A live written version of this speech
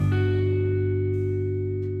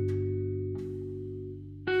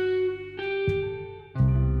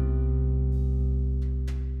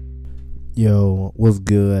Yo, what's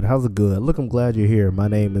good? How's it good? Look, I'm glad you're here. My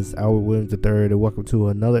name is Albert Williams III, and welcome to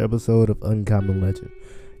another episode of Uncommon Legend.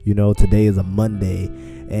 You know, today is a Monday,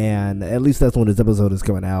 and at least that's when this episode is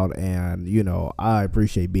coming out, and, you know, I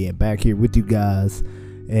appreciate being back here with you guys.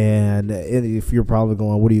 And if you're probably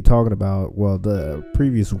going, what are you talking about? Well, the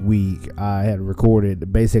previous week, I had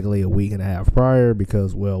recorded basically a week and a half prior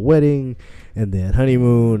because, well, wedding and then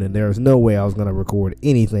honeymoon, and there was no way I was going to record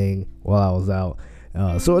anything while I was out.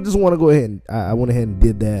 So I just want to go ahead and I went ahead and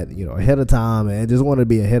did that, you know, ahead of time, and just wanted to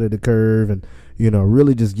be ahead of the curve and, you know,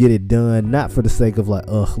 really just get it done, not for the sake of like,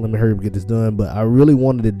 let me hurry up and get this done, but I really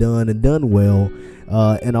wanted it done and done well,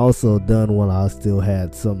 and also done while I still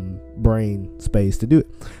had some brain space to do it.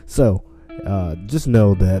 So just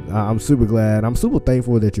know that I'm super glad, I'm super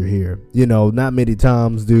thankful that you're here. You know, not many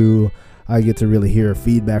times do I get to really hear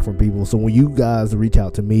feedback from people. So when you guys reach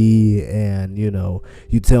out to me and, you know,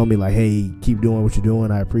 you tell me like, hey, keep doing what you're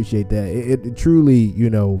doing, I appreciate that. It truly, you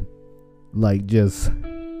know, like just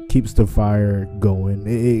keeps the fire going.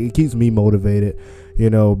 It keeps me motivated, you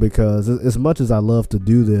know, because as much as I love to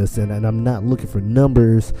do this and I'm not looking for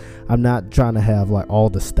numbers, I'm not trying to have like all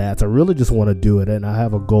the stats. I really just want to do it, and I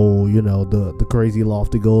have a goal, you know, the crazy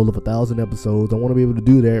lofty goal of 1,000 episodes. I want to be able to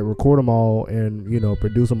do that, record them all, and, you know,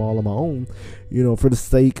 produce them all on my own, you know, for the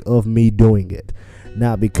sake of me doing it.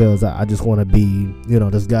 Not because I just want to be, you know,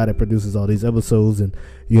 this guy that produces all these episodes and,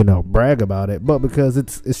 you know, brag about it, but because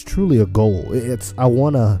it's truly a goal. I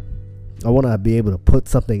want to be able to put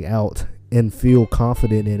something out and feel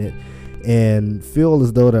confident in it and feel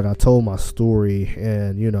as though that I told my story,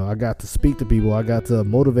 and, you know, I got to speak to people. I got to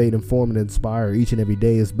motivate, inform, and inspire each and every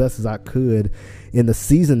day as best as I could in the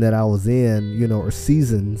season that I was in, you know, or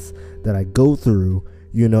seasons that I go through,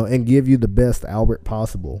 you know, and give you the best Albert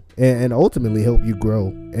possible, and ultimately help you grow.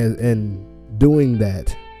 And doing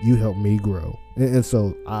that, you help me grow. And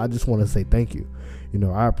so I just want to say thank you. You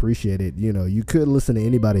know, I appreciate it. You know, you could listen to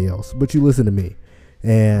anybody else, but you listen to me.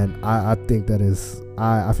 And I think that is,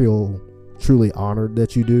 I feel truly honored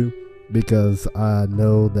that you do, because I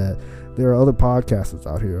know that there are other podcasters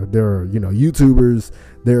out here. There are, you know, YouTubers.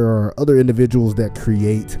 There are other individuals that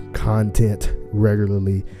create content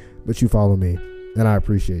regularly, but you follow me, and I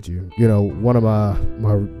appreciate you. You know, one of my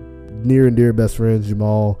near and dear best friends,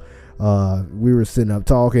 Jamal, we were sitting up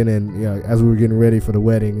talking, and, you know, as we were getting ready for the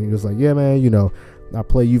wedding, and he was like, yeah, man, you know, I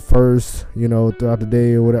play you first, you know, throughout the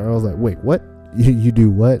day or whatever. I was like, wait, what? You do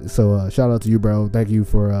what? So shout out to you, bro. Thank you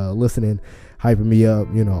for listening, hyping me up,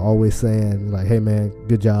 you know, always saying like, hey man,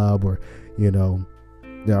 good job, or, you know,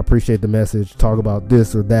 yeah, I appreciate the message, talk about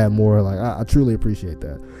this or that more. Like, I truly appreciate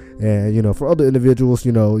that. And, you know, for other individuals,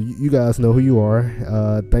 you know, you guys know who you are.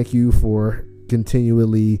 Thank you for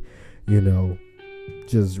continually, you know,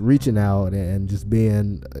 just reaching out and just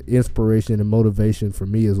being inspiration and motivation for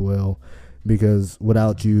me as well, because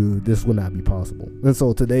without you, this would not be possible. And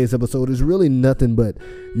so today's episode is really nothing but,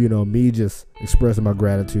 you know, me just expressing my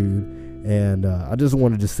gratitude. And I just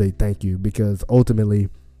wanted to say thank you, because ultimately,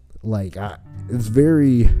 like, it's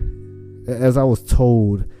very, as I was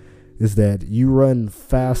told, is that you run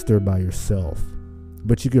faster by yourself,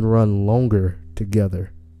 but you can run longer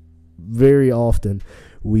together. Very often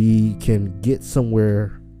we can get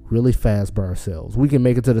somewhere really fast by ourselves. We can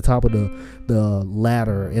make it to the top of the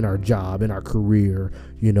ladder in our job, in our career,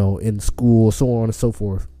 you know, in school, so on and so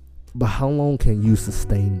forth. But how long can you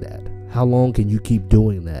sustain that? How long can you keep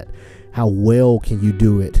doing that? How well can you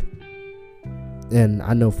do it? And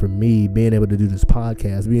I know for me, being able to do this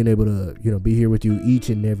podcast, being able to, you know, be here with you each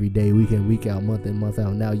and every day, week in, week out, month in, month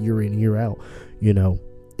out, now year in, year out, you know,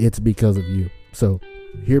 it's because of you. So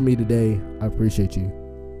hear me today. I appreciate you.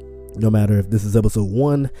 No matter if this is episode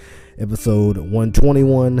 1, episode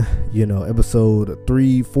 121, you know, episode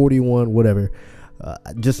 341, whatever,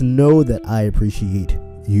 just know that I appreciate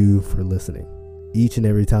you for listening. Each and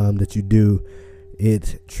every time that you do,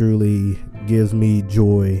 it truly gives me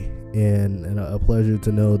joy and a pleasure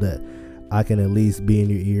to know that I can at least be in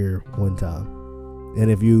your ear one time. And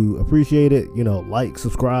if you appreciate it, you know, like,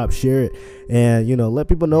 subscribe, share it, and, you know, let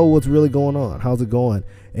people know what's really going on. How's it going?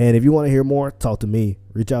 And if you want to hear more, talk to me.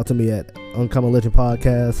 Reach out to me at Uncommon Legend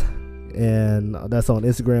Podcast, and that's on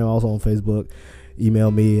Instagram, also on Facebook.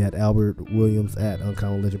 Email me at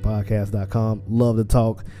albertwilliams@uncommonlegendpodcast.com. Love to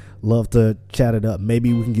talk, love to chat it up.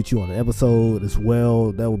 Maybe we can get you on an episode as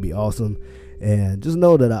well. That would be awesome. And just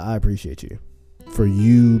know that I appreciate you for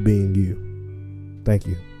you being you. Thank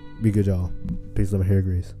you. Be good, y'all. Peace, love, and hair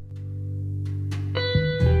grease.